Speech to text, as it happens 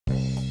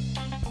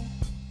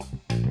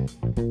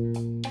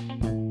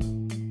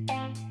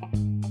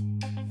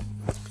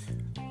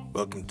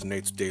Welcome to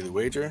Nate's Daily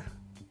Wager.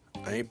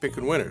 I ain't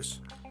picking winners,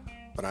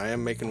 but I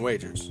am making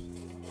wagers.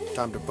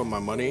 Time to put my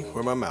money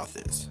where my mouth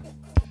is.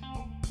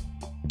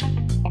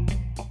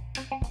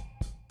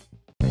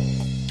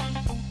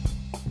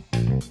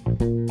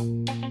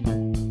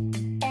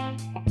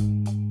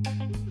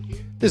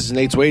 This is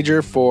Nate's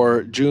Wager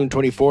for June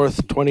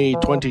 24th,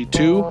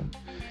 2022.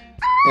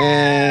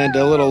 And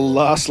a little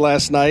loss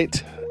last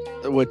night,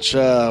 which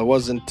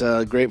wasn't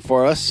great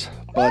for us.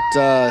 But,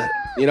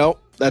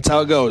 that's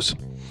how it goes.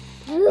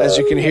 As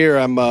you can hear,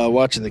 I'm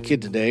watching the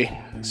kid today,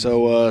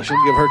 so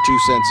she'll give her 2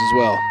 cents as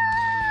well.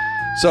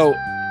 So,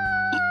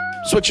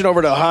 switching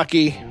over to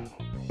hockey,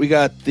 we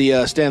got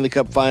the Stanley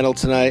Cup final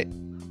tonight,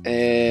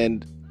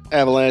 and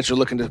Avalanche are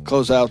looking to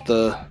close out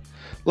the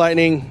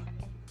Lightning,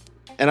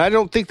 and I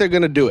don't think they're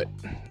going to do it.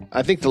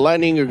 I think the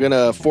Lightning are going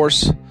to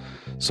force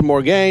some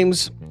more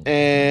games,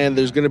 and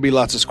there's going to be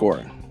lots of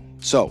scoring.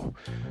 So,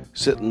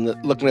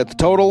 looking at the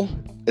total,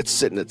 it's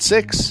sitting at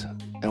 6,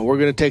 and we're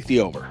going to take the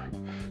over.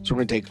 So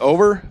we're going to take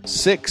over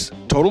 6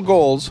 total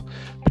goals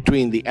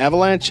between the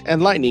Avalanche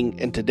and Lightning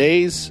in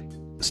today's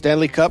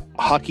Stanley Cup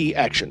hockey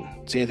action.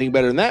 See anything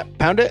better than that?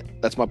 Pound it.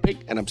 That's my pick,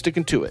 and I'm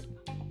sticking to it.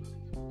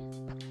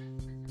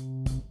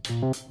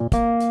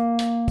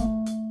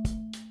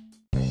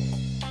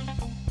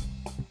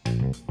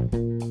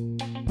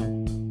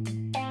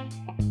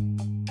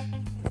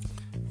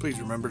 Please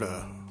remember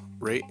to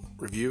rate,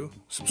 review,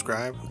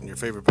 subscribe in your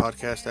favorite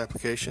podcast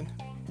application.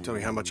 Tell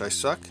me how much I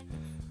suck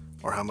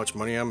or how much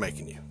money I'm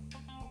making you.